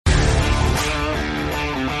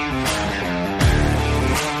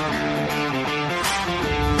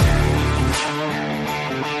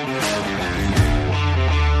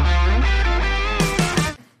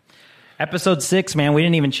Episode 6, man, we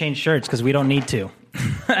didn't even change shirts because we don't need to.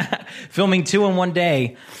 Filming 2 in one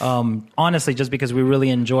day, honestly, just because we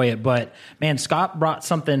really enjoy it. But, man, Scott brought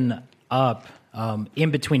something up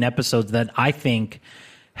in between episodes that I think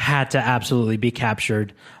had to absolutely be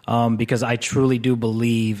captured because I truly do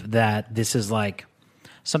believe that this is like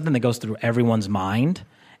something that goes through everyone's mind.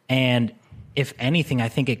 And if anything, I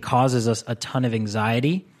think it causes us a ton of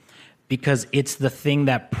anxiety because it's the thing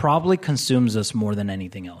that probably consumes us more than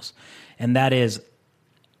anything else. And that is,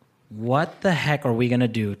 what the heck are we going to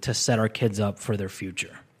do to set our kids up for their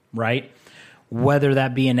future, right? Whether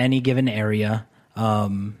that be in any given area,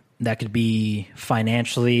 that could be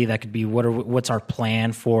financially, that could be what's our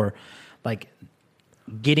plan for like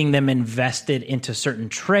getting them invested into certain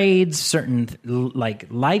trades, certain like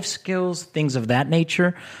life skills, things of that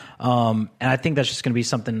nature. And I think that's just going to be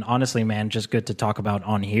something, honestly, man, just good to talk about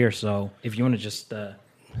on here. So if you want to just hop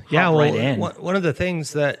right in. One of the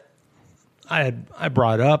things that I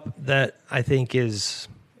brought up that I think is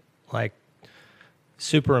like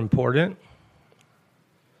super important.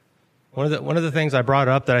 One of the things I brought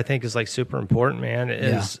up that I think is like super important, man,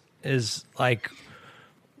 is like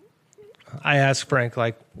I asked Frank,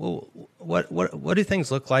 like, well, what do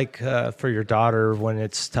things look like for your daughter when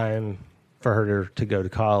it's time for her to go to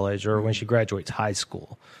college or when she graduates high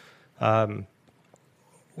school?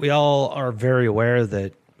 We all are very aware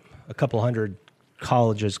that a couple hundred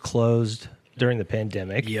colleges closed during the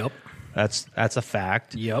pandemic. Yep. That's a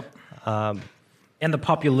fact. Yep. And the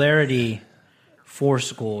popularity for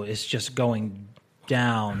school is just going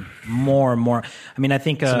down more and more. I mean, I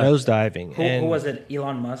think... it's nosediving. Who was it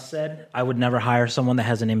Elon Musk said? I would never hire someone that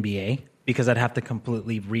has an MBA because I'd have to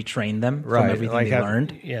completely retrain them from everything they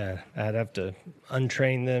learned. Yeah, I'd have to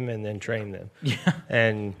untrain them and then train them. Yeah.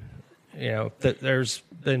 And, you know, there's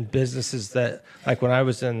been businesses that... Like when I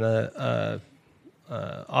was in the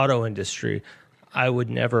auto industry, I would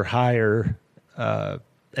never hire a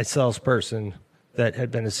salesperson that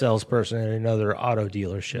had been a salesperson at another auto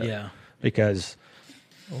dealership. Yeah. Because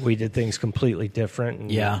we did things completely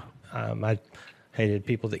different. And, I hated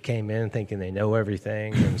people that came in thinking they know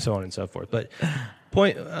everything and so on and so forth. But I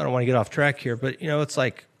don't want to get off track here, but, you know, it's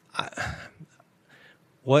like,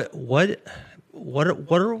 what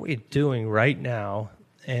are we doing right now?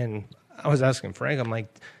 And I was asking Frank, I'm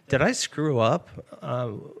like, did I screw up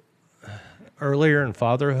earlier in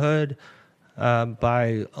fatherhood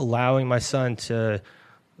by allowing my son to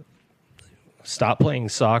stop playing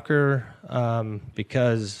soccer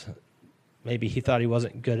because maybe he thought he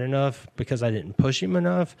wasn't good enough because I didn't push him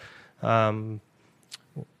enough? When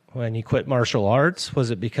he quit martial arts,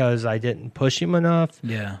 was it because I didn't push him enough?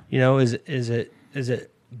 Yeah. You know, is it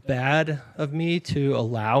bad of me to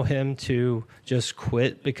allow him to just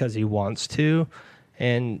quit because he wants to?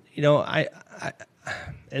 And, you know, I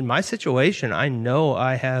in my situation, I know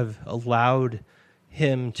I have allowed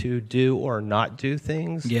him to do or not do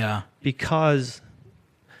things. Yeah. Because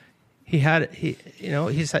he's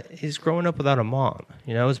growing up without a mom.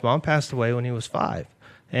 You know, his mom passed away when he was 5.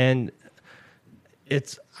 And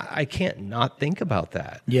I can't not think about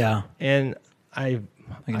that. Yeah. And I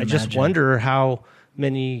just wonder how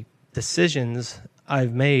many decisions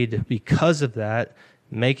I've made because of that,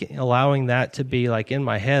 allowing that to be like in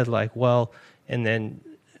my head, like, well, and then,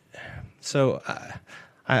 so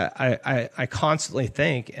I constantly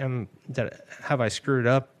think, have I screwed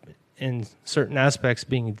up in certain aspects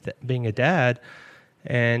being a dad?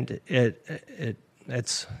 And it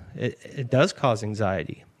does cause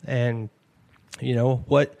anxiety. And, you know,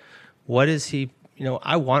 what is he, you know,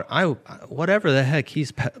 whatever the heck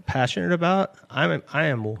he's passionate about, I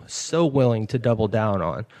am so willing to double down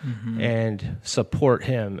on and support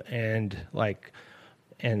him. And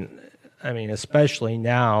I mean, especially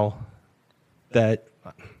now that,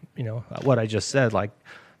 you know, what I just said, like,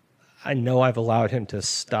 I know I've allowed him to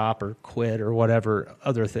stop or quit or whatever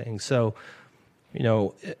other things. So, you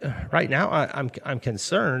know, right now I'm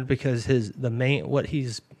concerned because what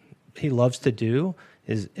he loves to do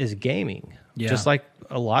is gaming, just like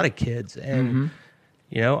a lot of kids. And,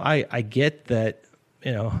 you know, I get that,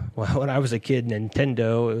 you know, when I was a kid,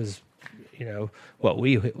 Nintendo, it was, you know, what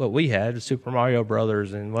we had, Super Mario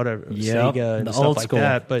Brothers and whatever, Sega and stuff like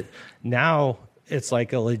that. But now it's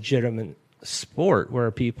like a legitimate sport where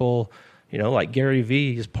people, you know, like Gary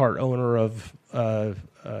Vee is part owner of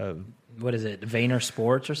what is it, Vayner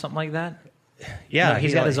Sports or something like that? Yeah, no,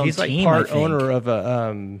 he's got his own team. He's like part owner of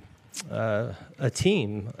a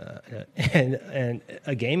team and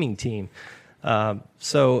a gaming team.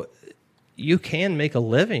 So you can make a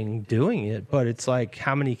living doing it, but it's like,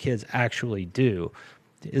 how many kids actually do?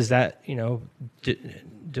 Is that, you know,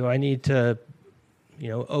 do I need to,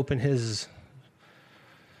 open his.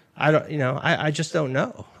 I just don't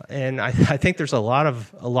know, and I think there's a lot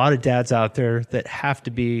of dads out there that have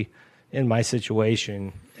to be in my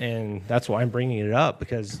situation, and that's why I'm bringing it up,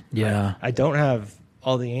 because I don't have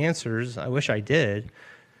all the answers. I wish I did,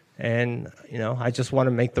 and I just want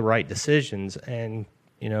to make the right decisions, and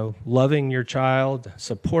loving your child,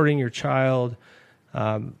 supporting your child,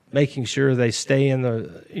 making sure they stay in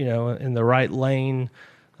the right lane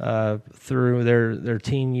through their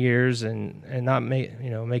teen years, and not make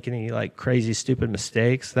any like crazy stupid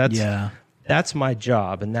mistakes. That's my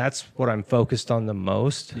job, and that's what I'm focused on the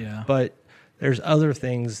most. Yeah. But there's other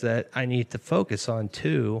things that I need to focus on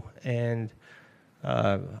too, and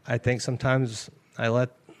I think sometimes I let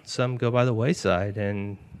some go by the wayside,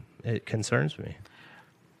 and it concerns me.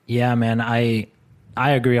 Yeah, man, I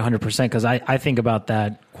agree 100% because I think about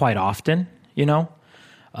that quite often,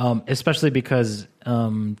 especially because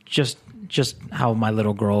just how my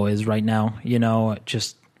little girl is right now,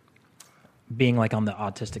 just being like on the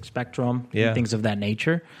autistic spectrum and things of that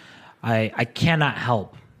nature. I cannot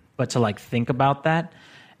help but to like think about that.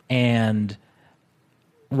 And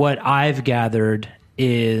what I've gathered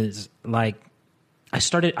is like, I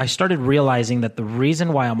started realizing that the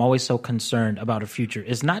reason why I'm always so concerned about her future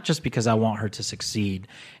is not just because I want her to succeed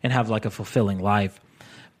and have like a fulfilling life,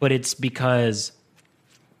 but it's because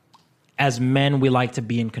as men, we like to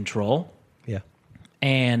be in control. Yeah.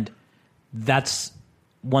 And that's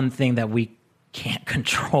one thing that we can't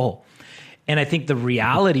control. And I think the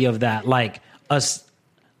reality of that, like us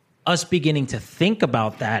beginning to think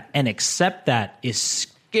about that and accept that is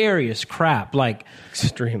scary as crap. Like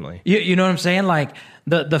extremely. You know what I'm saying? Like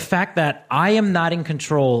the fact that I am not in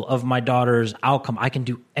control of my daughter's outcome. I can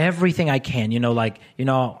do everything I can,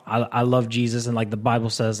 I love Jesus, and like the Bible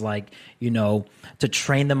says, like, to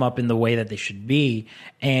train them up in the way that they should be.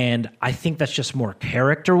 And I think that's just more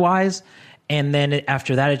character wise. And then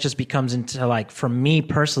after that, it just becomes into like, for me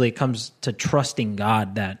personally, it comes to trusting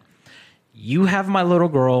God that you have my little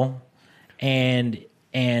girl, and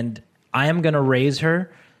I am going to raise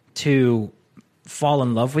her to fall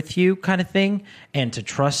in love with you kind of thing, and to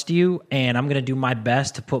trust you. And I'm going to do my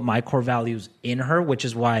best to put my core values in her, which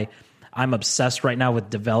is why I'm obsessed right now with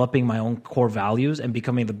developing my own core values and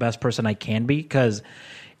becoming the best person I can be. Because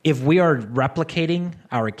if we are replicating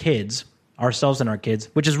ourselves and our kids,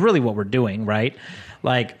 which is really what we're doing, right?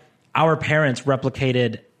 Like our parents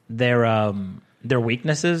replicated their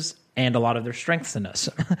weaknesses and a lot of their strengths in us.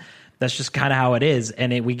 That's just kind of how it is.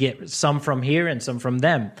 And we get some from here and some from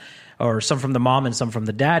them, or some from the mom and some from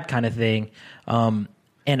the dad kind of thing. And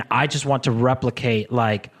I just want to replicate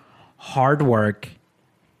like hard work,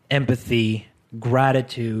 empathy,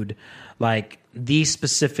 gratitude, like these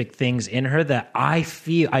specific things in her that I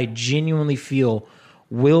genuinely feel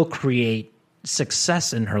will create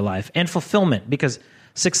success in her life and fulfillment, because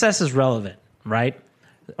success is relevant, right?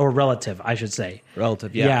 Or relative, I should say.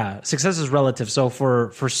 Relative, yeah. Yeah, success is relative. So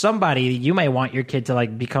for somebody, you may want your kid to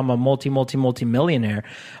like become a multi-millionaire.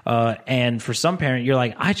 And for some parent, you're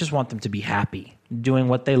like, I just want them to be happy, doing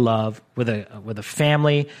what they love with a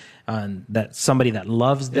family, that somebody that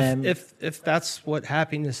loves them. If that's what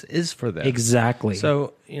happiness is for them. Exactly.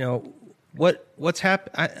 So, what's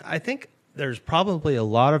happened, I think there's probably a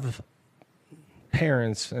lot of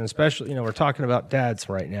parents, and especially, we're talking about dads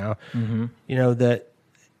right now, that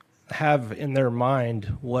have in their mind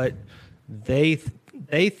what they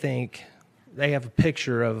think, they have a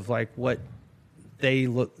picture of like what they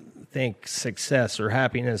think success or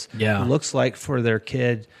happiness looks like for their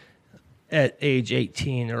kid at age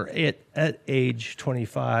 18 or at age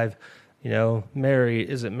 25,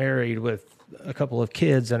 married with a couple of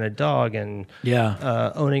kids and a dog and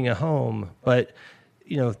owning a home. But,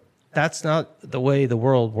 that's not the way the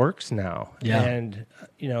world works now. Yeah. And,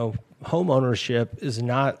 home ownership is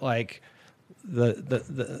not like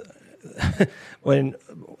the when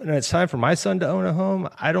it's time for my son to own a home,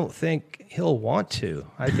 I don't think he'll want to.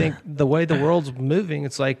 I think the way the world's moving,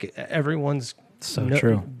 it's like everyone's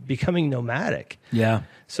true. Becoming nomadic. Yeah.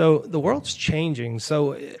 So the world's changing.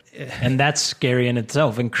 And that's scary in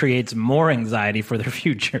itself and creates more anxiety for their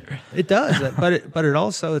future. It does. but it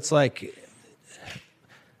also, it's like,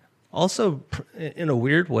 also in a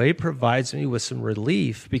weird way provides me with some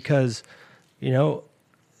relief, because,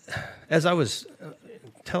 as I was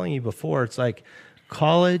telling you before, it's like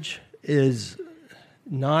college is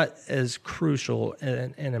not as crucial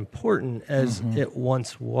and important as it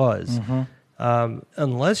once was.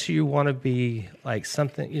 Unless you want to be like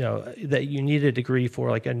something, that you need a degree for,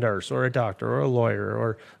 like a nurse or a doctor or a lawyer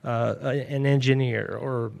or an engineer,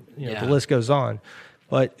 or, the list goes on.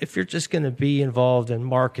 But if you're just going to be involved in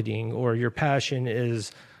marketing, or your passion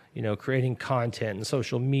is, creating content and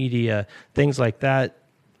social media, things like that,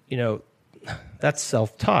 that's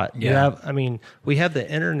self-taught. Yeah. We have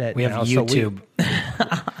the internet We now. have YouTube.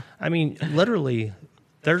 Literally,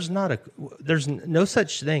 there's no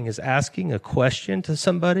such thing as asking a question to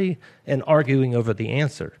somebody and arguing over the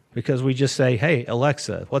answer, because we just say, "Hey,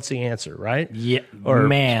 Alexa, what's the answer?" Right? Yeah, or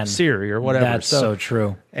man, Siri or whatever. That's so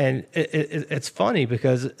true. And it's funny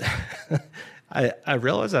because I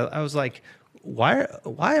realized I was like, why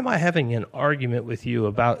am I having an argument with you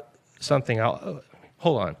about something?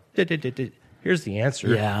 Hold on. Here's the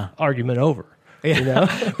answer. Yeah. Argument over.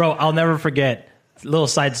 Yeah. Bro, I'll never forget, little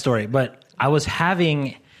side story, but I was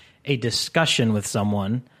having a discussion with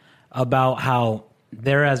someone about how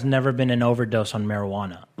there has never been an overdose on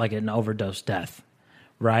marijuana, like an overdose death,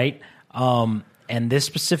 right? And this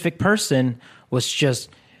specific person was just,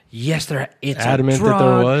 yes, it's adamant a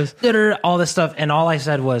drug, that there was all this stuff. And all I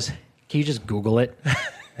said was, can you just Google it?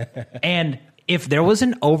 And if there was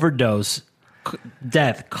an overdose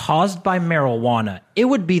death caused by marijuana, it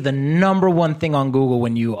would be the number one thing on Google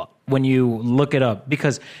when you look it up,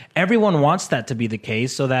 because everyone wants that to be the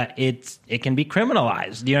case so that it can be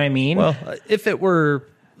criminalized. Do you know what I mean? Well, if it were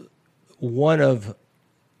one of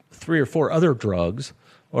 3 or 4 other drugs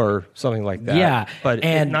or something like that, yeah, but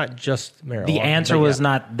and not just marijuana. The answer was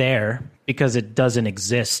not there because it doesn't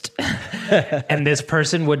exist. And this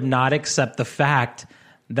person would not accept the fact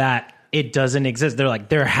that it doesn't exist. They're like,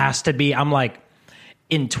 there has to be. I'm like,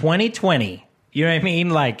 in 2020, you know what I mean?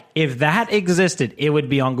 Like, if that existed, it would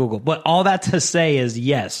be on Google. But all that to say is,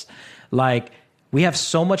 yes, like, we have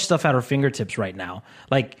so much stuff at our fingertips right now.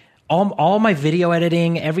 Like, all my video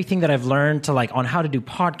editing, everything that I've learned to, like, on how to do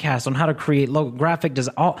podcasts, on how to create logo graphic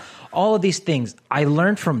design, all of these things I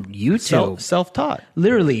learned from YouTube. Self-taught.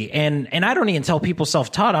 Literally. And I don't even tell people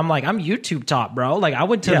self-taught. I'm like, I'm YouTube taught, bro. Like, I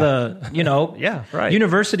went to the, yeah, right.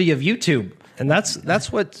 University of YouTube. And that's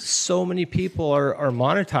what so many people are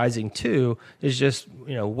monetizing too, is just,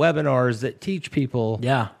 webinars that teach people,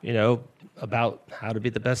 about how to be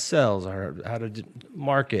the best sales, or how to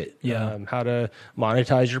market, how to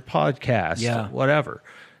monetize your podcast, whatever.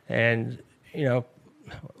 And,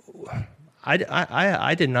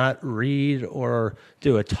 I did not read or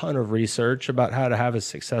do a ton of research about how to have a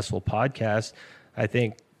successful podcast. I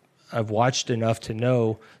think I've watched enough to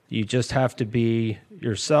know you just have to be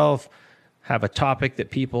yourself, have a topic that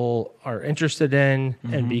people are interested in,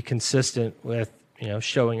 and be consistent with,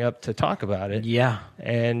 showing up to talk about it. Yeah.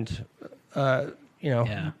 And,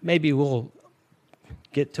 maybe we'll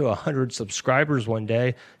get to 100 subscribers one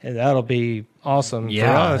day, and that'll be awesome for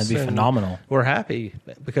us. That'd be phenomenal. We're happy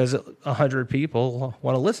because 100 people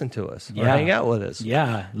want to listen to us or hang out with us.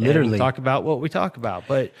 Yeah, literally. And talk about what we talk about.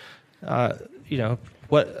 But,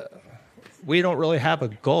 what we don't really have a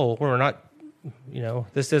goal. We're not,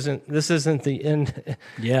 this isn't the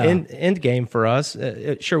end game for us.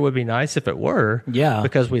 It sure would be nice if it were. Yeah.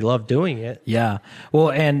 Because we love doing it. Yeah. Well,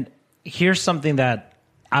 and here's something that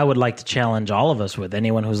I would like to challenge all of us with,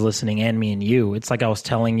 anyone who's listening, and me and you. It's like I was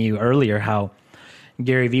telling you earlier how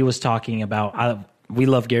Gary Vee was talking about. We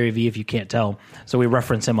love Gary Vee, if you can't tell. So we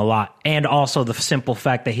reference him a lot. And also the simple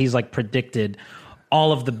fact that he's like predicted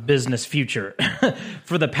all of the business future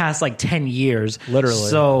for the past 10 years. Literally.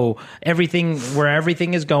 So where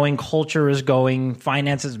everything is going, culture is going,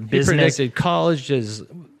 finances, business. He predicted college is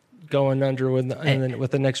going under with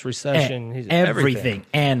the next recession. Everything.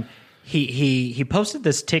 And he posted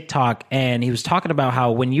this TikTok, and he was talking about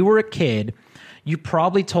how when you were a kid, you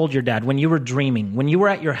probably told your dad, when you were dreaming, when you were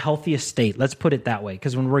at your healthiest state, let's put it that way,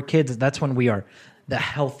 because when we're kids, that's when we are the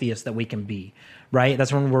healthiest that we can be, right?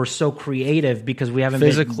 That's when we're so creative, because we haven't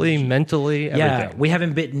physically, mentally, everything. Yeah, we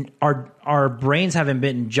haven't been, our brains haven't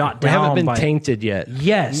been jot down. We haven't been tainted yet.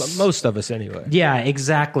 Yes. Most of us anyway. Yeah,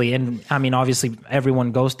 exactly. And I mean, obviously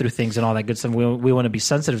everyone goes through things and all that good stuff. We want to be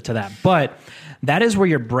sensitive to that. But that is where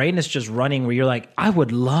your brain is just running, where you're like, I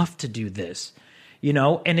would love to do this,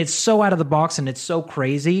 and it's so out of the box and it's so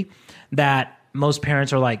crazy that most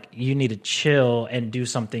parents are like, you need to chill and do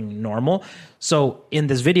something normal. So in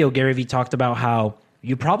this video, Gary Vee talked about how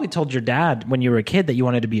you probably told your dad when you were a kid that you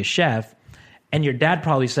wanted to be a chef, and your dad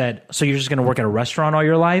probably said, so you're just going to work at a restaurant all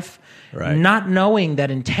your life? Right. Not knowing that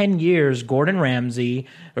in 10 years, Gordon Ramsay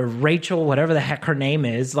or Rachel, whatever the heck her name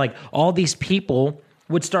is, all these people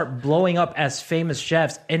would start blowing up as famous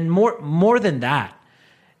chefs. And more than that,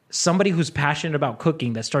 somebody who's passionate about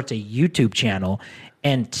cooking that starts a YouTube channel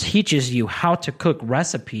and teaches you how to cook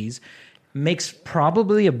recipes makes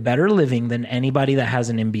probably a better living than anybody that has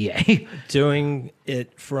an MBA. Doing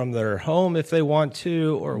it from their home if they want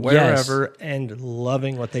to, or wherever, and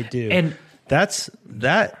loving what they do. And that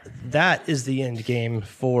is the end game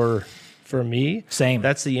for me. Same.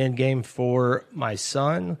 That's the end game for my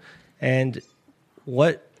son. And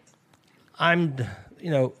what I'm,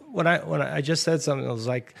 when I just said something, I was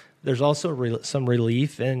like, there's also some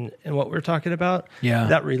relief in what we're talking about. Yeah.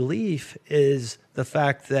 That relief is the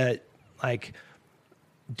fact that, like,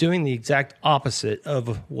 doing the exact opposite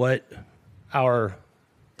of what our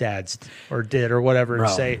dads did or whatever,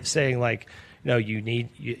 Bro. and saying like,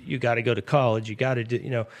 you got to go to college, you got to do,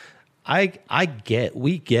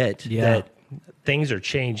 we get that things are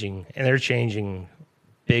changing, and they're changing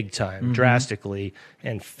big time, drastically,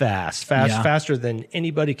 and faster than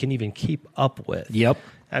anybody can even keep up with. Yep.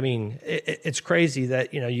 I mean, it's crazy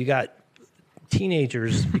that, you got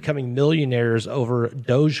teenagers becoming millionaires over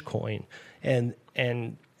Dogecoin and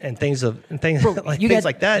things Bro, things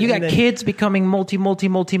like that. You got then, kids becoming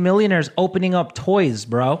multi-millionaires opening up toys,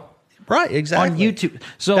 bro. right, exactly, On YouTube.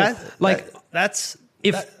 So that's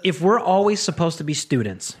if we're always supposed to be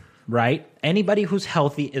students, right? Anybody who's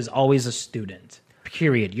healthy is always a student.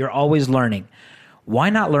 Period. You're always learning. Why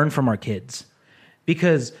not learn from our kids?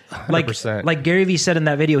 Because 100%. like Gary Vee said in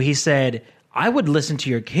that video, he said, I would listen to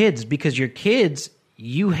your kids because your kids,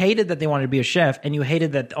 you hated that they wanted to be a chef and you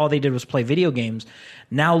hated that all they did was play video games.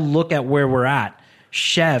 Now look at where we're at.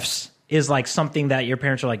 Chefs is like something that your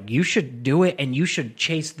parents are like, you should do it and you should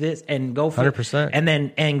chase this and go for 100%.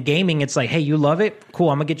 it. And gaming, it's like, hey, you love it? Cool,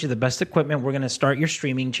 I'm going to get you the best equipment. We're going to start your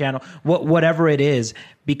streaming channel, whatever it is,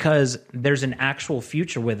 because there's an actual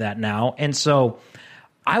future with that now. And so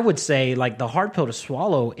I would say, like, the hard pill to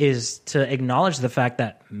swallow is to acknowledge the fact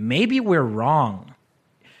that maybe we're wrong.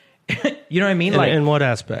 You know what I mean? in what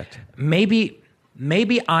aspect? Maybe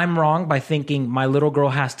I'm wrong by thinking my little girl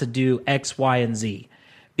has to do X, Y, and Z,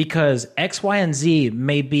 because X, Y, and Z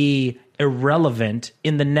may be irrelevant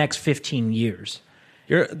in the next 15 years.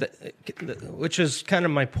 Which is kind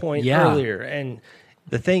of my point Yeah. earlier. And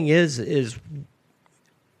the thing is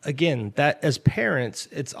again, that as parents,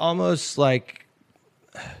 it's almost like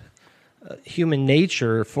human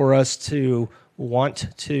nature for us to want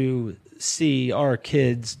to see our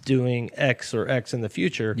kids doing X or X in the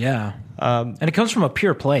future. Yeah. And it comes from a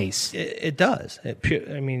pure place. It does.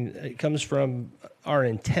 It comes from our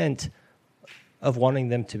intent of wanting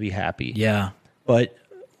them to be happy. Yeah. But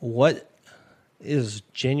what is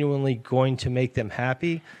genuinely going to make them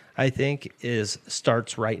happy, I think,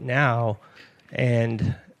 starts right now.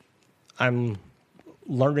 And I'm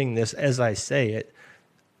learning this as I say it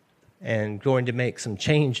and going to make some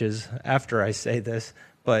changes after I say this.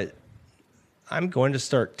 But I'm going to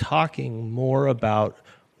start talking more about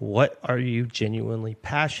what are you genuinely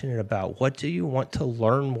passionate about? What do you want to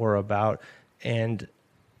learn more about? And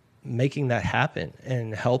making that happen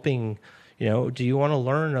and helping, do you want to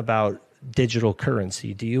learn about digital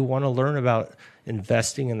currency? Do you want to learn about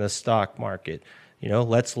investing in the stock market?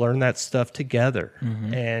 Let's learn that stuff together.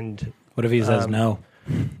 Mm-hmm. And what if he says no?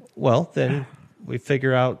 Well, then we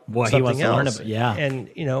figure out what something he wants else. to learn about. Yeah.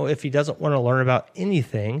 And, if he doesn't want to learn about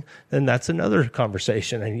anything, then that's another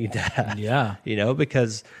conversation I need to have. Yeah.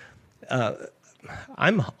 Because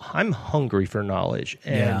I'm hungry for knowledge.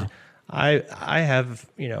 And Yeah. I have,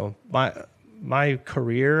 my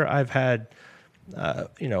career, I've had,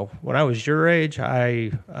 when I was your age,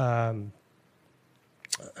 I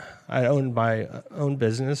owned my own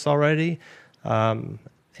business already.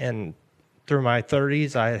 And through my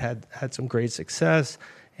 30s, I had some great success.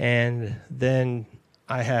 And then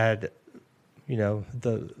I had,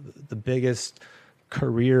 the biggest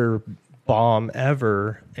career bomb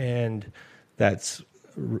ever. And that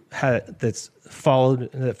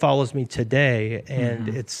follows me today. And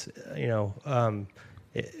Mm-hmm. it's,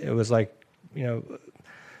 it was like, you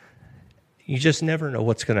just never know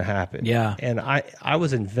what's going to happen. Yeah. And I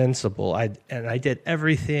was invincible. I did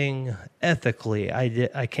everything ethically.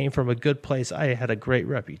 I came from a good place. I had a great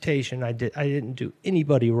reputation. I didn't do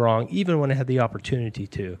anybody wrong, even when I had the opportunity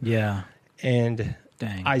to. Yeah. And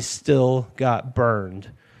Dang. I still got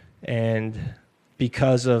burned. And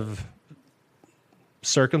because of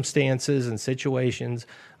circumstances and situations,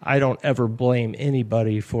 I don't ever blame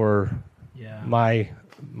anybody for my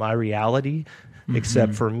reality,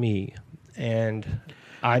 except for me. And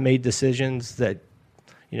I made decisions that,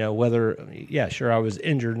 whether, sure, I was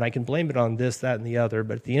injured and I can blame it on this, that, and the other.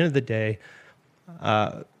 But at the end of the day,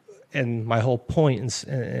 and my whole point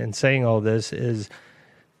in saying all this is,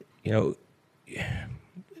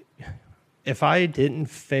 if I didn't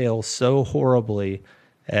fail so horribly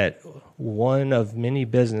at one of many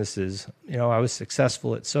businesses. You know, I was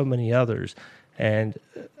successful at so many others, and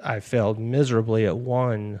I failed miserably at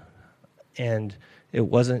one. And it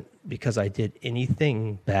wasn't because I did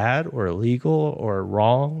anything bad or illegal or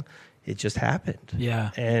wrong. It just happened.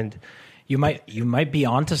 Yeah. And you might be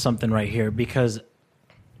onto something right here, because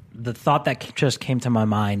the thought that just came to my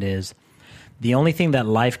mind is the only thing that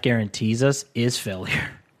life guarantees us is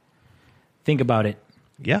failure. Think about it.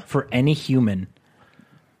 yeah, For any human,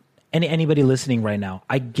 anybody listening right now,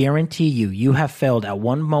 I guarantee you have failed at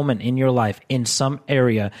one moment in your life in some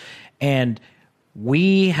area. And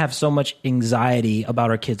we have so much anxiety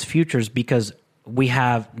about our kids' futures because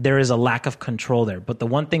there is a lack of control there. But the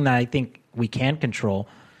one thing that I think we can control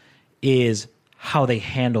is how they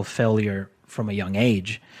handle failure from a young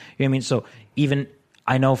age. You know what I mean? So even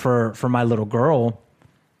I know for my little girl,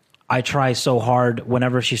 I try so hard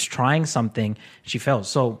whenever she's trying something, she fails.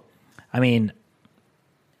 So, I mean,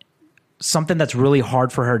 something that's really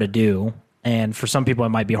hard for her to do, and for some people it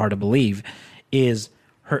might be hard to believe, is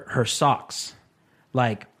her socks.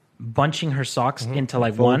 Like bunching her socks into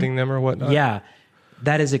like folding one. them or whatnot. Yeah.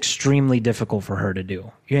 That is extremely difficult for her to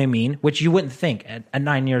do. You know what I mean? Which you wouldn't think at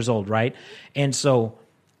 9 years old, right? And so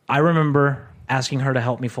I remember asking her to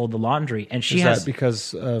help me fold the laundry, and she Is has that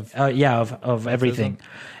because of of everything.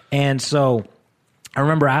 And so I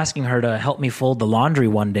remember asking her to help me fold the laundry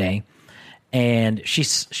one day, and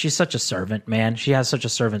she's such a servant, man. She has such a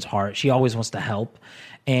servant's heart. She always wants to help.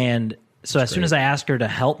 And so as soon as I ask her to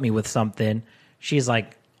help me with something, she's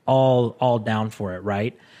like all down for it,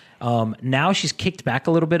 right? Now she's kicked back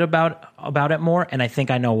a little bit about it more, and I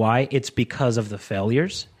think I know why. It's because of the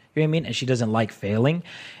failures. You know what I mean? And she doesn't like failing.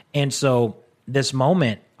 And so this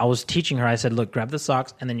moment, I was teaching her, I said, look, grab the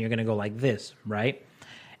socks, and then you're going to go like this, right?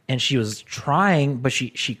 And she was trying, but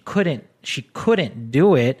she couldn't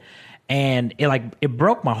do it. And it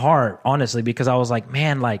broke my heart, honestly, because I was like,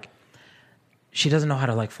 man, like, she doesn't know how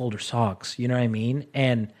to like fold her socks. You know what I mean?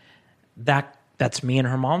 And that's me and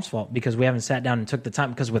her mom's fault, because we haven't sat down and took the time,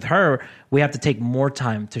 because with her, we have to take more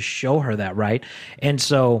time to show her that, right? And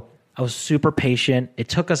so I was super patient. It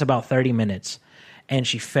took us about 30 minutes, and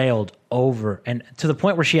she failed over, and to the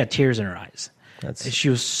point where she had tears in her eyes. She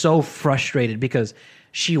was so frustrated because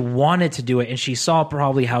she wanted to do it, and she saw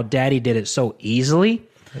probably how daddy did it so easily.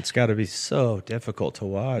 It's got to be so difficult to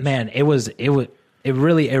watch. Man, it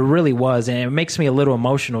really was, and it makes me a little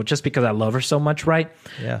emotional just because I love her so much, right?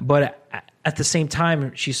 Yeah. But at the same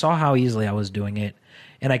time, she saw how easily I was doing it,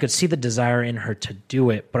 and I could see the desire in her to do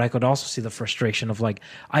it, but I could also see the frustration of like,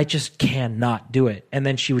 I just cannot do it. And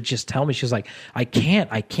then she would just tell me, she was like, I can't,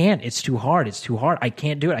 it's too hard, I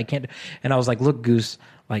can't do it, And I was like, look, Goose,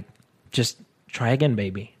 like, just try again,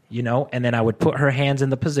 baby, you know? And then I would put her hands in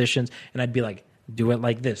the positions, and I'd be like, do it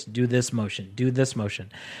like this, do this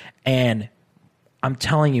motion. And I'm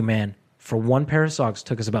telling you, man, for one pair of socks,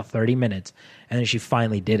 took us about 30 minutes, and then she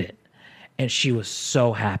finally did it. And she was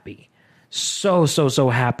so happy. So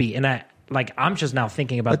happy. And I'm just now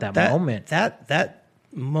thinking about that moment. That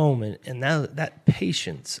moment and that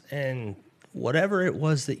patience and whatever it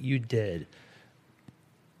was that you did,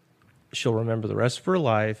 she'll remember the rest of her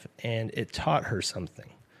life, and it taught her something.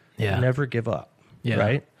 Yeah. Never give up. Yeah.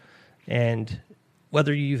 Right? And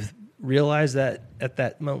whether you've realized that at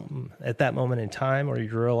that moment in time, or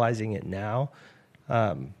you're realizing it now,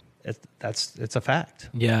 it's a fact.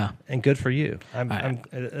 Yeah. And good for you.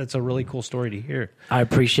 It's a really cool story to hear. I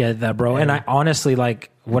appreciate that, bro. And I honestly,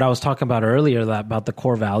 like what I was talking about earlier, about the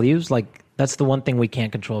core values, like that's the one thing we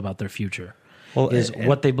can't control about their future. Well, is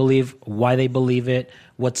what they believe, why they believe it,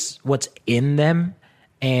 what's in them.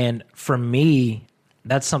 And for me,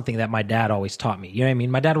 that's something that my dad always taught me. You know what I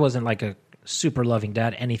mean? My dad wasn't like a super loving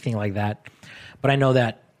dad, anything like that. But I know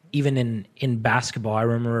that even in basketball, I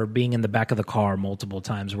remember being in the back of the car multiple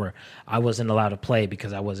times where I wasn't allowed to play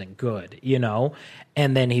because I wasn't good, you know?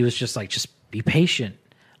 And then he was just like, just be patient.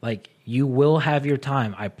 Like, you will have your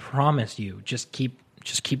time. I promise you. Just keep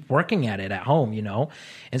working at it at home, you know?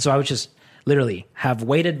 And so I would just literally have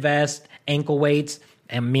weighted vest, ankle weights,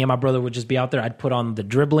 and me and my brother would just be out there. I'd put on the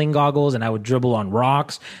dribbling goggles, and I would dribble on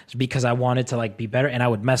rocks because I wanted to like be better. And I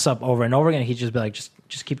would mess up over and over again. And he'd just be like,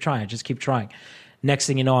 just keep trying, just keep trying. Next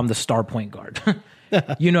thing you know, I'm the star point guard.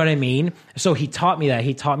 You know what I mean? So he taught me that.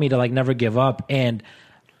 He taught me to like never give up. And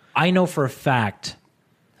I know for a fact,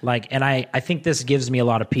 like, and I think this gives me a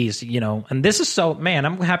lot of peace, you know. And this is so, man,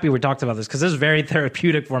 I'm happy we talked about this because this is very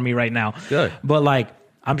therapeutic for me right now. Good. But like,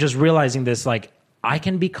 I'm just realizing this, like, I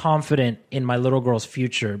can be confident in my little girl's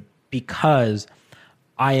future because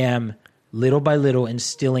I am little by little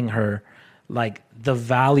instilling her like the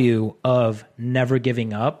value of never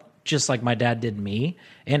giving up, just like my dad did me,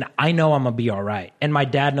 and I know I'm gonna be all right, and my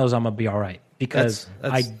dad knows I'm gonna be all right because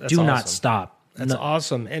I do not awesome. stop. That's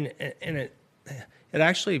awesome, and it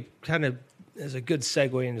actually kind of is a good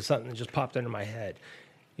segue into something that just popped into my head.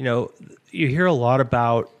 You know, you hear a lot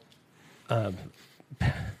about, you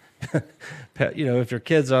know, if your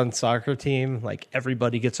kid's on soccer team, like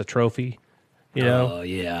everybody gets a trophy. You know, Oh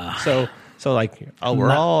yeah. so like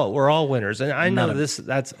we're all winners, and I know it's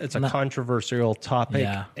a controversial topic,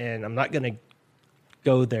 Yeah. and I'm not going to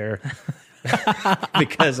go there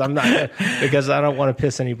because I don't want to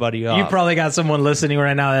piss anybody off. You probably got someone listening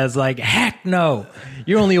right now that's like, heck no,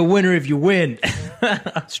 you're only a winner if you win.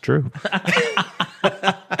 It's true.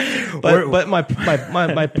 but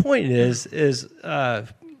my point is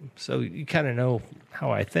so you kind of know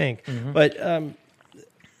how I think, but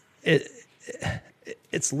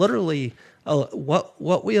it's literally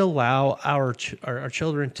what we allow our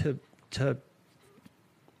children to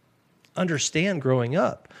understand growing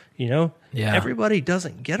up. You know, everybody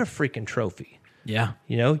doesn't get a freaking trophy. Yeah.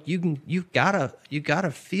 You know, you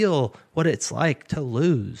gotta feel what it's like to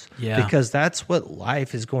lose. Yeah. Because that's what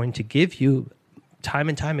life is going to give you time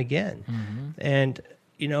and time again. And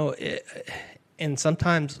you know, and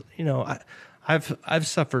sometimes, you know, I've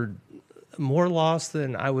suffered more loss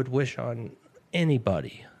than I would wish on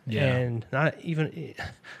anybody. Yeah. And not even,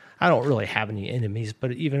 I don't really have any enemies,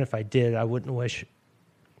 but even if I did, I wouldn't wish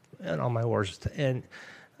it on my worst. And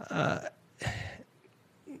I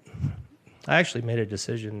actually made a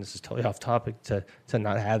decision, this is totally off topic, to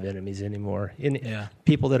not have enemies anymore.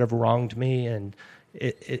 People that have wronged me, and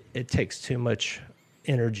it takes too much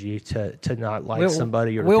energy to not like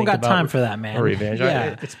somebody or we don't think got about time for that, man. Or revenge.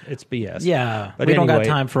 Yeah. It's BS. Yeah, but we don't got anyway,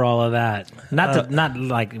 time for all of that. Not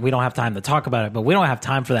like we don't have time to talk about it, but we don't have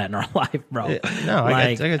time for that in our life, bro. No,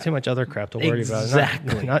 like, I got too much other crap to worry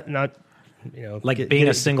Exactly. about. Not you know, like being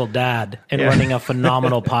a single dad and running a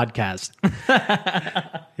phenomenal podcast.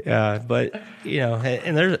 Yeah, but you know,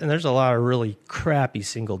 and there's a lot of really crappy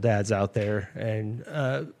single dads out there,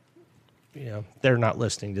 and you know, they're not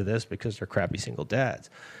listening to this because they're crappy single dads.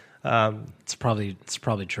 It's probably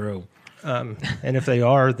true. And if they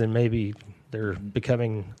are, then maybe they're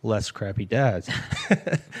becoming less crappy dads.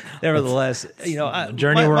 Nevertheless, you know,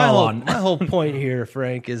 journey we're all on. My whole point here,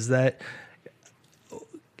 Frank, is that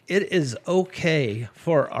it is okay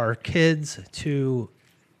for our kids to,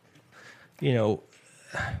 you know,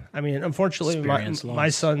 I mean, unfortunately, my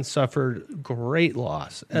son suffered great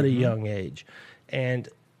loss at a young age, and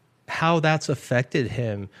how that's affected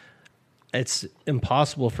him, it's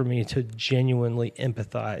impossible for me to genuinely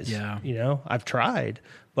empathize. Yeah. You know, I've tried,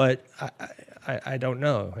 but I don't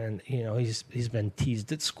know. And, you know, he's been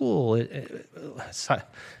teased at school,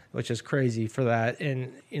 which is crazy for that.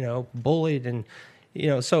 And, you know, bullied, and, you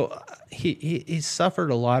know, so he suffered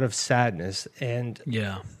a lot of sadness, and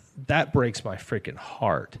that breaks my freaking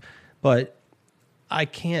heart. But I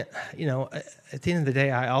can't, you know, at the end of the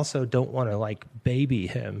day, I also don't want to like baby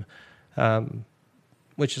him,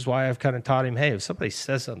 which is why I've kind of taught him, hey, if somebody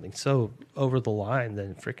says something so over the line,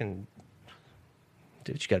 then freaking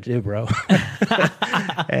do what you got to do, bro.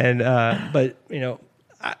 And, but, you know,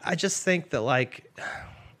 I just think that like,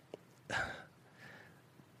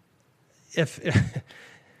 if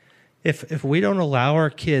we don't allow our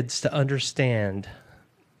kids to understand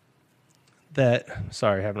that,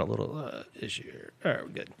 sorry, having a little issue here. All right, we're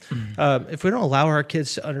good. If we don't allow our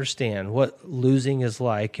kids to understand what losing is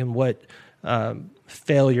like and what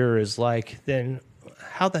failure is like, then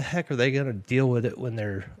how the heck are they going to deal with it when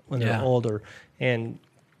they're older? And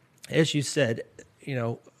as you said, you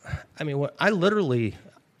know, I mean, I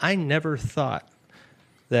never thought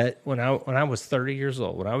that when I was 30 years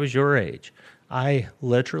old, when I was your age, I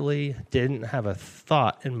literally didn't have a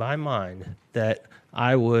thought in my mind that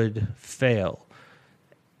I would fail,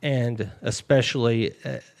 and especially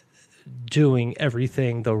doing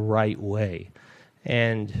everything the right way.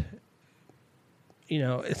 And, you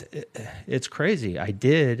know, it's crazy. I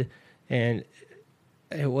did, and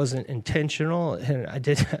it wasn't intentional. And I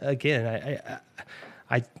did, again,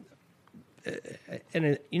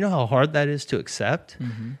 and you know how hard that is to accept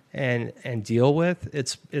and deal with.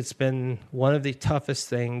 It's been one of the toughest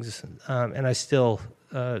things, and I still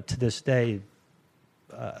to this day,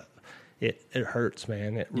 it hurts,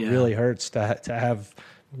 man. It really hurts to have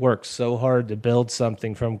worked so hard to build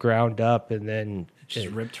something from ground up, and then just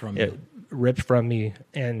ripped from me,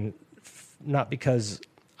 and not because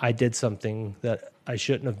I did something that I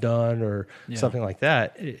shouldn't have done or something like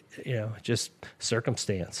that. You know, just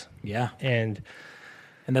circumstance. Yeah. And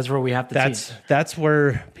that's where we have to teach. That's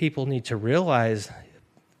where people need to realize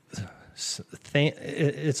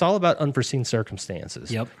it's all about unforeseen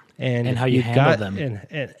circumstances. Yep. and how you handle them.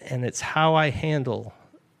 And it's how I've handled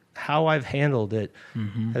it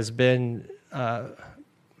has been, I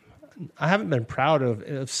haven't been proud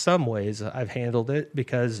of some ways I've handled it,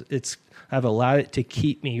 because I've allowed it to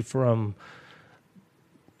keep me from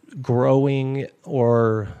growing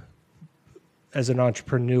or as an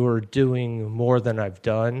entrepreneur doing more than I've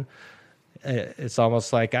done. It's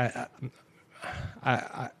almost like I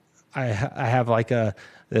have like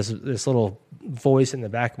this little voice in the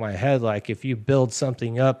back of my head, like if you build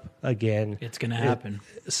something up again, it's going to happen.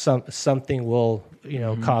 Something will,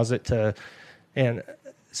 cause it to, and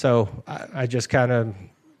so I just kind of,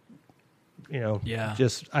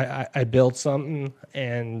 I build something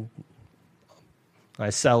and I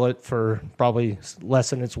sell it for probably less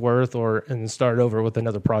than it's worth, and start over with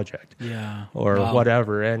another project, or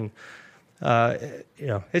whatever. And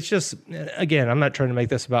it's just, again, I'm not trying to make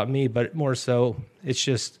this about me, but more so, it's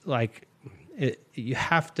just like you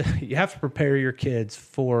have to prepare your kids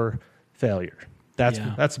for failure. That's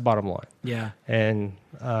the bottom line. Yeah. And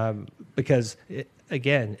because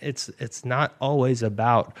again, it's not always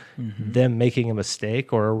about them making a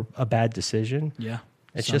mistake or a bad decision. Yeah.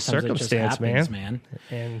 It's just circumstance, man.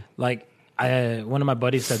 And like one of my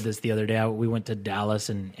buddies said this the other day. We went to Dallas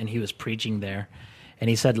and he was preaching there. And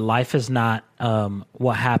he said, life is not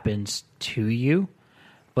what happens to you,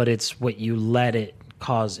 but it's what you let it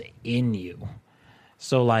cause in you.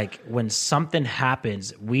 So, like, when something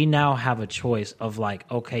happens, we now have a choice of,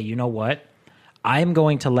 like, okay, you know what? I'm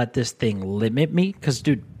going to let this thing limit me. Because,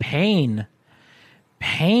 dude, pain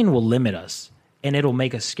will limit us. And it'll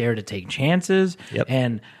make us scared to take chances. Yep.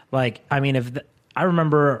 And, like, I mean, I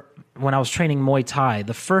remember when I was training Muay Thai,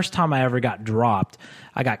 the first time I ever got dropped,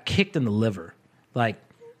 I got kicked in the liver. Like,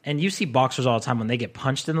 and you see boxers all the time when they get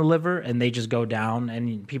punched in the liver and they just go down,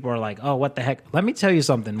 and people are like, "Oh, what the heck?" Let me tell you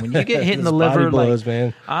something. When you get hit in the liver, blows, like,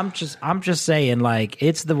 man. I'm just saying, like,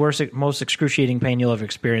 it's the most excruciating pain you'll ever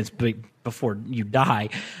experience before you die.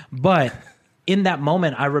 But in that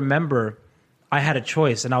moment, I remember I had a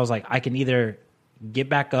choice, and I was like, I can either get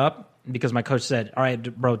back up, because my coach said, "All right,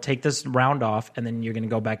 bro, take this round off, and then you're going to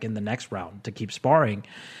go back in the next round to keep sparring."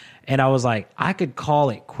 And I was like, I could call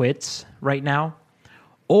it quits right now,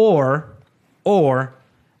 or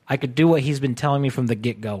I could do what he's been telling me from the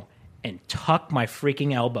get-go and tuck my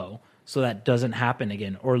freaking elbow so that doesn't happen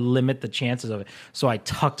again, or limit the chances of it. So I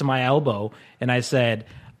tucked my elbow and I said,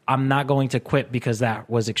 I'm not going to quit because that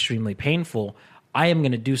was extremely painful. I am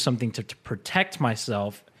going to do something to protect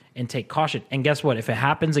myself and take caution. And guess what? If it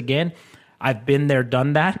happens again, I've been there,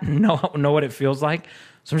 done that, know what it feels like.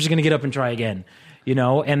 So I'm just going to get up and try again.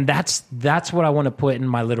 And that's what I want to put in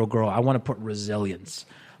my little girl. I want to put resilience.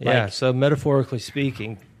 Yeah. So metaphorically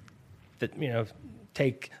speaking, that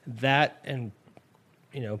take that and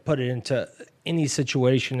put it into any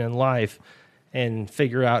situation in life, and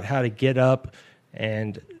figure out how to get up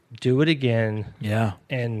and do it again. Yeah.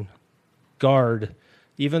 And guard,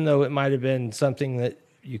 even though it might have been something that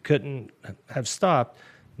you couldn't have stopped.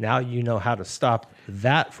 Now you know how to stop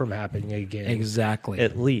that from happening again. Exactly.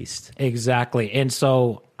 At least. Exactly. And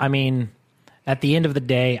so, I mean, at the end of the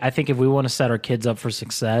day, I think if we want to set our kids up for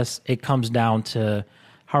success, it comes down to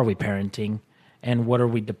how are we parenting and what are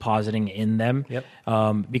we depositing in them? Yep.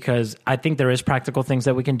 Because I think there is practical things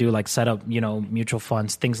that we can do, like set up, mutual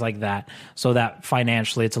funds, things like that, so that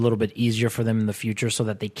financially it's a little bit easier for them in the future, so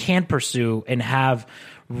that they can pursue and have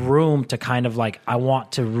room to kind of like, I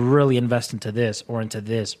want to really invest into this or into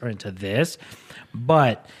this or into this.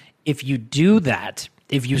 But if you do that,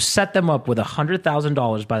 if you set them up with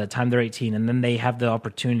 $100,000 by the time they're 18, and then they have the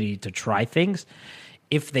opportunity to try things,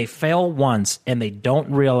 if they fail once and they don't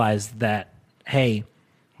realize that, hey,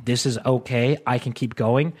 this is okay, I can keep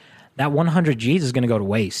going, that 100 G's is going to go to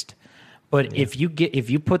waste. But if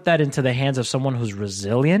you put that into the hands of someone who's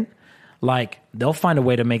resilient, like, they'll find a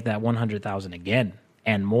way to make that 100,000 again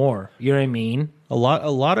and more. You know what I mean? A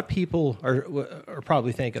lot of people are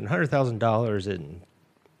probably thinking $100,000 isn't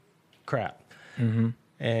crap. Mm-hmm.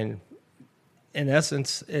 And in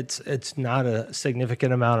essence, it's not a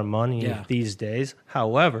significant amount of money these days.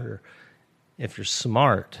 However, if you're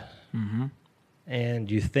smart and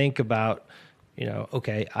you think about,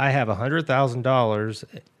 okay, I have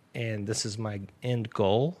 $100,000 and this is my end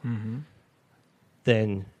goal,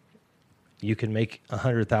 then you can make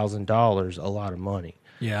 $100,000 a lot of money.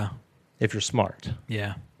 Yeah. If you're smart.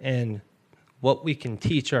 Yeah. And what we can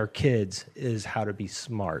teach our kids is how to be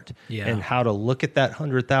smart and how to look at that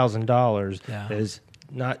 $100,000 as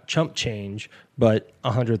not chump change, but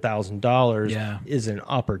 $100,000 is an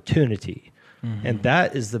opportunity. And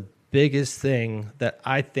that is the biggest thing that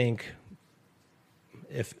I think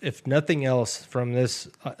if nothing else from this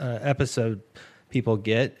episode people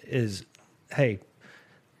get is, hey,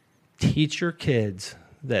 teach your kids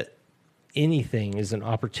that anything is an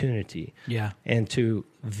opportunity. Yeah. And to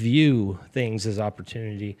view things as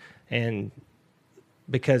opportunity. And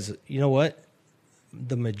because you know what?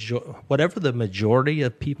 Whatever the majority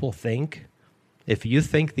of people think, if you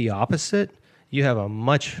think the opposite, you have a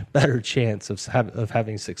much better chance of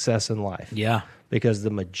having success in life. Yeah. Because the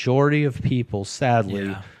majority of people,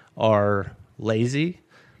 sadly, are lazy.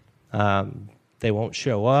 They won't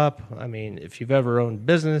show up. I mean, if you've ever owned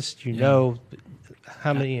business, you know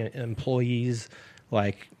how many employees,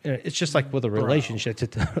 like, it's just like with a relationship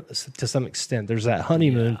to some extent. There's that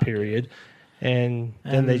honeymoon period, and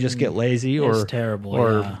then they just get lazy or it's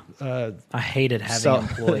terrible. I hated having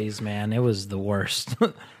employees, man. It was the worst.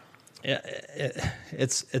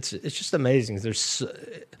 It's just amazing.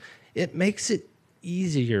 It makes it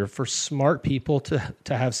easier for smart people to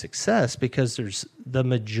have success because there's the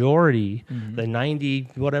majority, the 90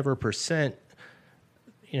 whatever percent,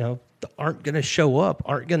 aren't going to show up,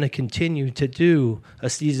 aren't going to continue to do a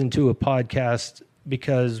season 2 of podcast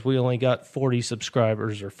because we only got 40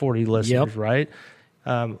 subscribers or 40 listeners, right?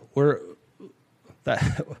 That's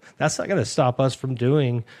not going to stop us from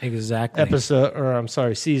doing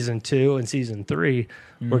season 2 and season 3.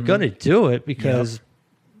 We're going to do it because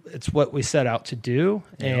it's what we set out to do,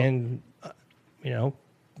 and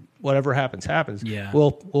whatever happens. Yeah.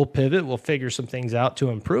 We'll pivot. We'll figure some things out to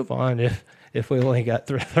improve on if we only got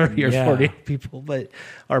 30 or 40 people. But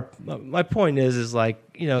my point is like,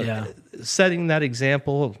 setting that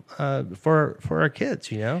example for our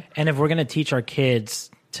kids, And if we're going to teach our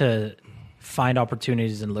kids to find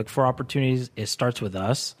opportunities and look for opportunities, it starts with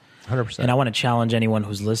us. 100%. And I want to challenge anyone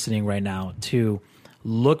who's listening right now to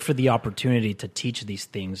look for the opportunity to teach these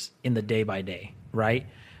things in the day by day, right?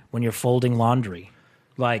 When you're folding laundry,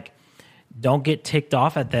 like, don't get ticked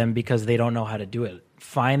off at them because they don't know how to do it.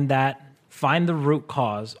 Find the root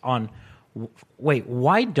cause on, wait,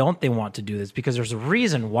 why don't they want to do this? Because there's a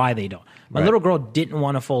reason why they don't. My little girl didn't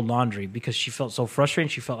want to fold laundry because she felt so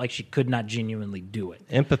frustrated. She felt like she could not genuinely do it.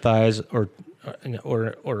 Empathize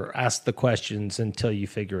or ask the questions until you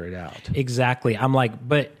figure it out. Exactly. I'm like,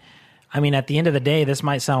 but I mean, at the end of the day, this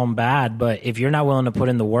might sound bad, but if you're not willing to put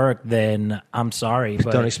in the work, then I'm sorry.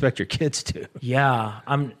 But don't expect your kids to. Yeah.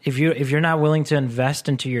 If you're not willing to invest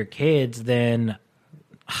into your kids, then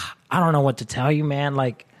I don't know what to tell you, man.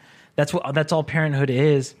 Like, that's all parenthood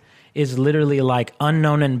is literally like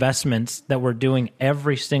unknown investments that we're doing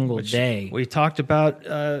every single day. We talked about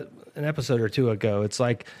an episode or two ago. It's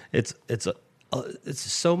like it's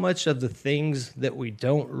so much of the things that we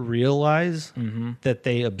don't realize that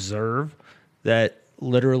they observe that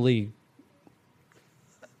literally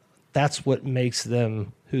that's what makes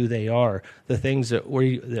them who they are. The things that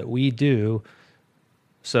we do.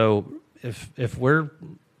 So if we're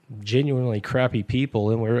genuinely crappy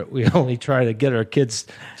people and we only try to get our kids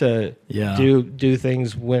to do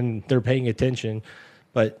things when they're paying attention,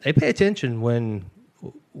 but they pay attention when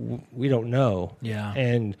we don't know. Yeah.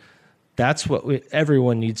 And that's what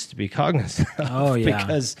everyone needs to be cognizant of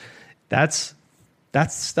because that's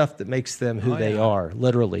stuff that makes them who they are,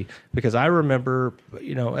 literally. Because I remember,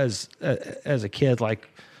 as a kid, like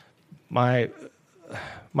my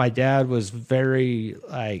dad was very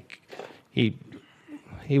like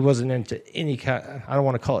he wasn't into any kind. I don't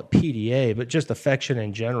want to call it PDA, but just affection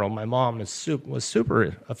in general. My mom was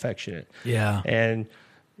super affectionate. Yeah, and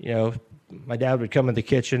my dad would come in the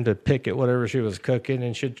kitchen to pick at whatever she was cooking,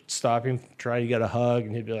 and she'd stop him, try to get a hug,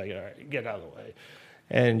 and he'd be like, all right, get out of the way.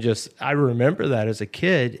 And I remember that as a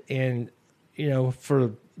kid. And,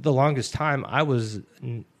 for the longest time, I was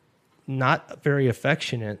not very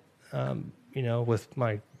affectionate, with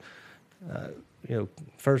my,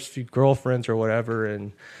 first few girlfriends or whatever.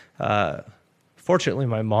 And fortunately,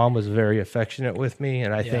 my mom was very affectionate with me.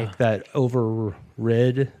 And I think that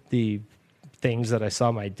overrid the things that I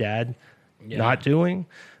saw my dad not doing,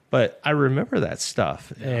 but I remember that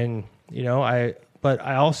stuff. And, but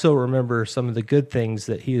I also remember some of the good things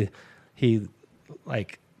that he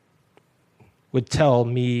like would tell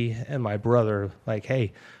me and my brother, like,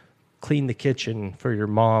 hey, clean the kitchen for your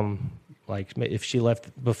mom. Like if she left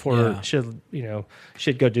before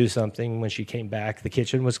she'd go do something, when she came back, the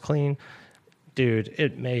kitchen was clean. Dude,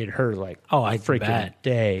 it made her like, I freaking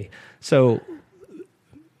day. So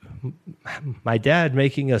my dad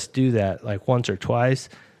making us do that like once or twice,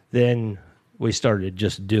 then we started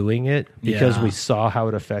just doing it because we saw how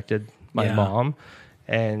it affected my mom.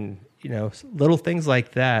 And, little things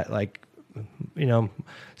like that, like,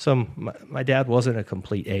 so my dad wasn't a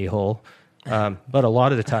complete a-hole. But a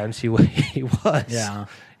lot of the times he was. Yeah.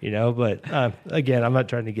 But again, I'm not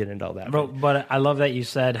trying to get into all that. But I love that you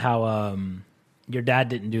said how your dad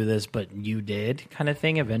didn't do this, but you did, kind of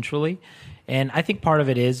thing eventually. And I think part of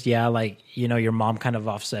it is, your mom kind of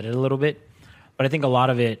offset it a little bit. But I think a lot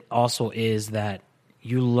of it also is that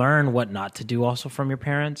you learn what not to do also from your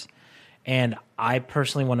parents. And I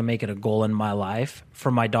personally want to make it a goal in my life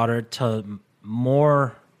for my daughter to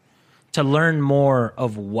learn more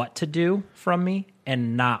of what to do from me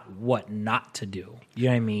and not what not to do. You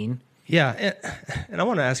know what I mean? Yeah, and I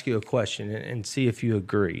want to ask you a question and see if you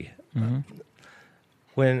agree. Mm-hmm.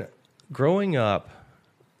 When growing up,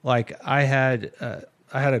 like I had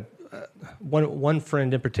one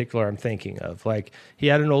friend in particular I'm thinking of. Like he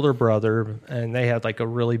had an older brother, and they had like a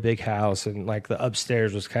really big house, and like the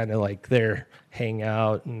upstairs was kind of like their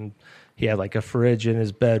hangout, and he had like a fridge in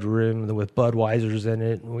his bedroom with Budweiser's in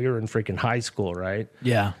it, and we were in freaking high school, right?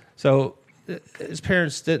 Yeah. So his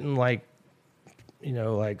parents didn't like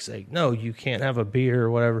say, no, you can't have a beer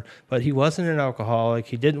or whatever. But he wasn't an alcoholic.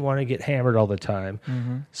 He didn't want to get hammered all the time.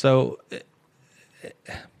 Mm-hmm. So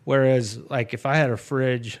whereas like if I had a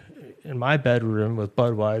fridge in my bedroom with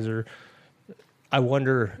Budweiser, I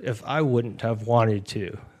wonder if I wouldn't have wanted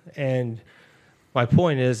to. And my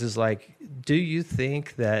point is like, do you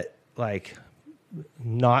think that like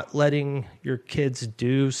not letting your kids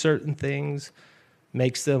do certain things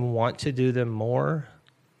makes them want to do them more?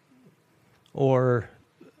 Or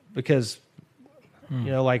because,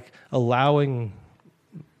 like allowing,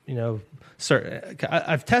 certain,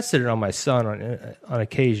 I've tested it on my son on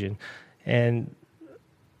occasion, and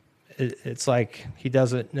it's like he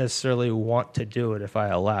doesn't necessarily want to do it if I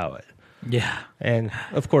allow it. Yeah. And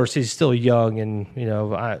of course he's still young, and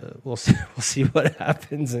we'll see what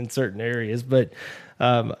happens in certain areas. But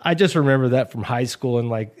I just remember that from high school,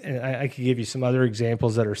 and I could give you some other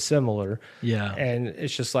examples that are similar. Yeah. And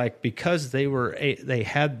it's just like because they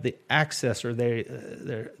had the access, or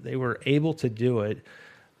they were able to do it,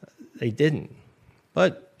 they didn't.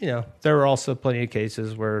 But there were also plenty of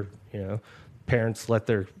cases where parents let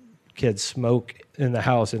their kids smoke in the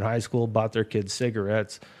house in high school, bought their kids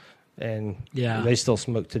cigarettes. And they still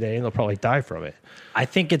smoke today, and they'll probably die from it. I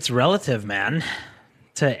think it's relative, man,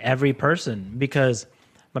 to every person, because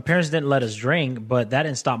my parents didn't let us drink, but that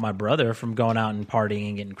didn't stop my brother from going out and partying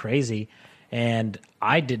and getting crazy. And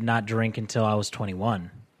I did not drink until I was 21.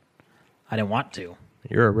 I didn't want to.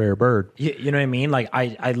 You're a rare bird. You know what I mean? Like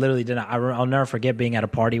I literally didn't. I'll never forget being at a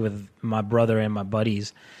party with my brother and my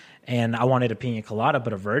buddies, and I wanted a pina colada,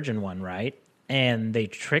 but a virgin one, right? And they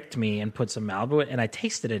tricked me and put some Malibu in it, and I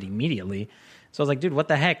tasted it immediately. So I was like, dude, what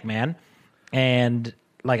the heck, man? And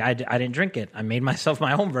like, I didn't drink it. I made myself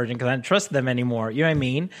my own version because I didn't trust them anymore. You know what I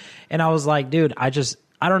mean? And I was like, dude, I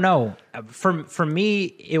don't know. For me,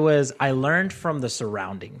 it was, I learned from the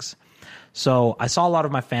surroundings. So I saw a lot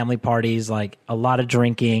of my family parties, like a lot of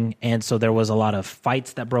drinking. And so there was a lot of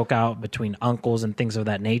fights that broke out between uncles and things of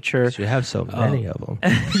that nature. You have so many of them.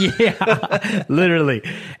 Yeah, literally.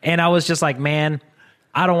 And I was just like, man,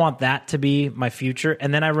 I don't want that to be my future.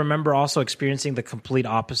 And then I remember also experiencing the complete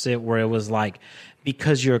opposite, where it was like,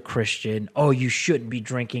 because you're a Christian, oh, you shouldn't be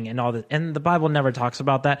drinking and all that. And the Bible never talks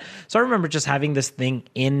about that. So I remember just having this thing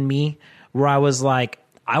in me where I was like,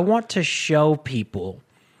 I want to show people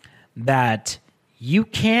that you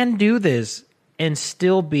can do this and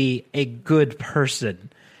still be a good person.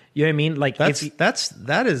 You know what I mean? Like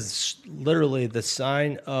that is literally the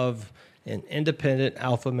sign of an independent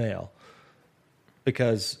alpha male,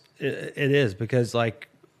 because it is, because like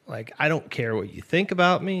I don't care what you think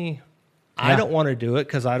about me. Yeah. I don't want to do it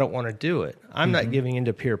because I don't want to do it. I'm not giving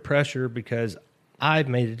into peer pressure because I've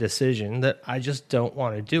made a decision that I just don't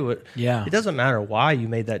want to do it. Yeah. It doesn't matter why you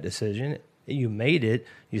made that decision. You made it,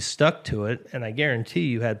 you stuck to it, and I guarantee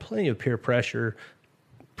you had plenty of peer pressure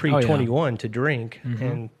pre-21 to drink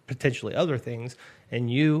and potentially other things,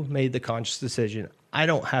 and you made the conscious decision, I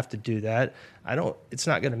don't have to do that. It's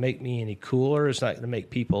not going to make me any cooler. It's not going to make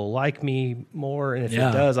people like me more, and if it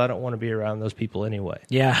does, I don't want to be around those people anyway.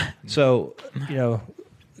 Yeah. So,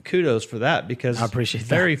 kudos for that, because I appreciate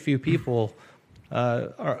very few people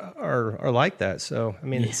are like that. So, I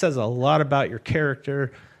mean, it says a lot about your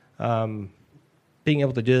character. Being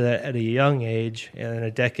able to do that at a young age, and then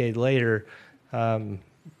a decade later,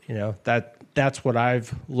 that's what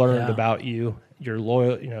I've learned about you. You're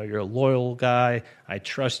loyal. You're a loyal guy. I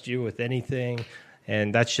trust you with anything,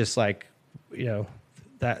 and that's just like,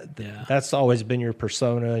 that's always been your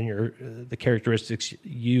persona and the characteristics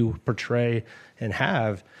you portray and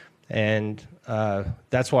have, and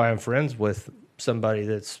that's why I'm friends with somebody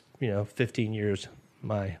that's 15 years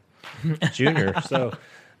my junior. So.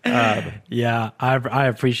 Yeah, I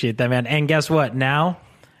appreciate that, man. And guess what? Now,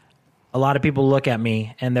 a lot of people look at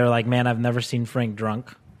me and they're like, man, I've never seen Frank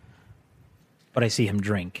drunk, but I see him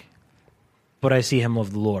drink. But I see him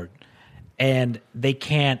love the Lord. And they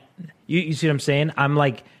can't, you see what I'm saying? I'm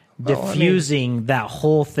like diffusing that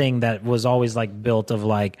whole thing that was always like built of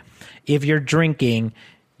like, if you're drinking,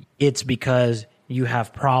 it's because you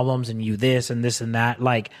have problems and you this and this and that.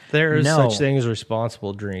 Like there is no. such thing as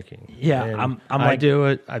responsible drinking. Yeah, and I'm I like, do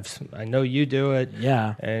it. I know you do it.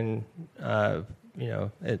 Yeah, and you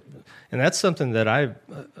know it, and that's something that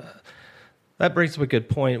that brings up a good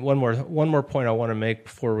point. One more point I want to make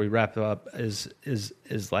before we wrap up is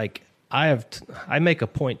like I make a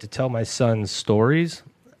point to tell my son stories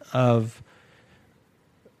of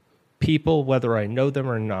people, whether I know them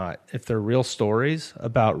or not, if they're real stories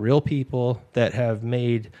about real people that have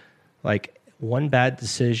made like one bad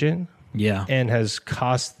decision, and has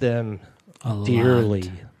cost them dearly.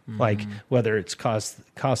 Mm-hmm. Like whether it's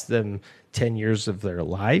cost them 10 years of their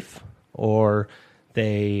life, or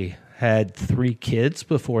they had 3 kids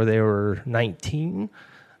before they were 19,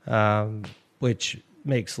 which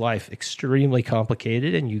makes life extremely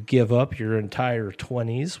complicated, and you give up your entire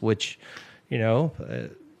 20s, which, you know,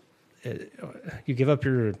 you give up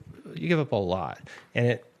a lot,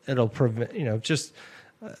 and it'll prevent, you know, just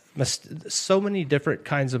so many different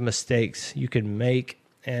kinds of mistakes you can make.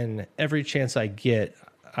 And every chance I get,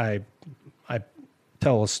 I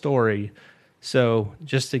tell a story, so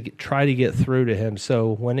just to try to get through to him. So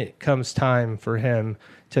when it comes time for him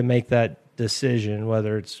to make that decision,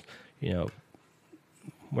 whether it's, you know,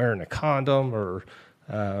 wearing a condom or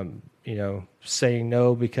you know, saying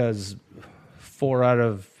no because 4 out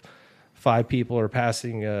of 5 people are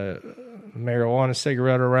passing a marijuana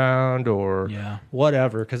cigarette around, or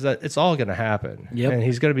whatever, because it's all going to happen. And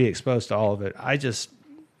he's going to be exposed to all of it. I just,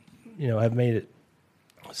 you know, have made it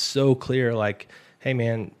so clear, like, hey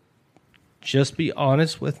man, just be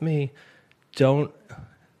honest with me. Don't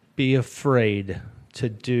be afraid to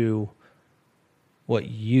do what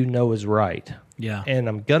you know is right. And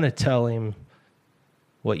I'm going to tell him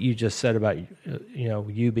what you just said about, you know,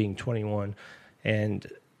 you being 21. And,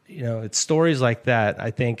 you know, it's stories like that, I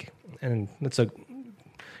think, and that's a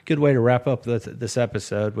good way to wrap up this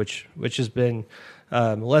episode, which has been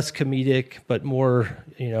less comedic, but more,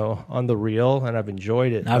 you know, on the real, and I've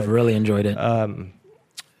enjoyed it. I've really enjoyed it.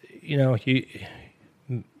 You know,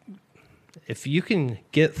 if you can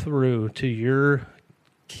get through to your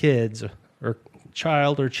kids or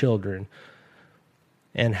child or children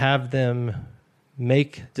and have them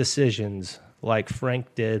make decisions like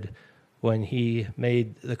Frank did when he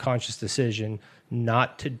made the conscious decision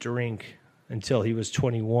not to drink until he was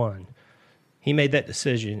 21. He made that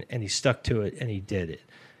decision and he stuck to it and he did it.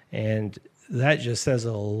 And that just says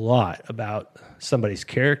a lot about somebody's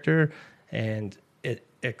character, and it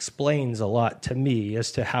explains a lot to me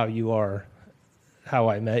as to how you are, how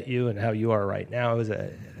I met you, and how you are right now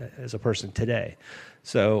as a person today.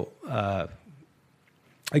 So,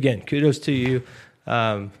 again, kudos to you.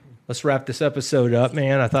 Let's wrap this episode up,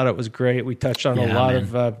 man. I thought it was great. We touched on a lot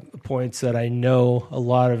of points that I know a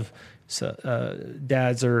lot of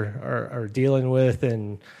dads are dealing with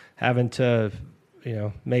and having to, you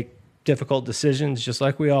know, make difficult decisions, just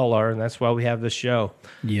like we all are, and that's why we have this show.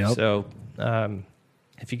 So,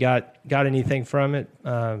 if you got anything from it,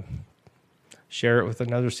 share it with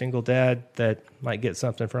another single dad that might get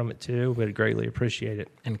something from it too. We'd greatly appreciate it.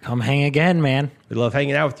 And come hang again, man. We love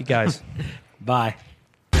hanging out with you guys. Bye.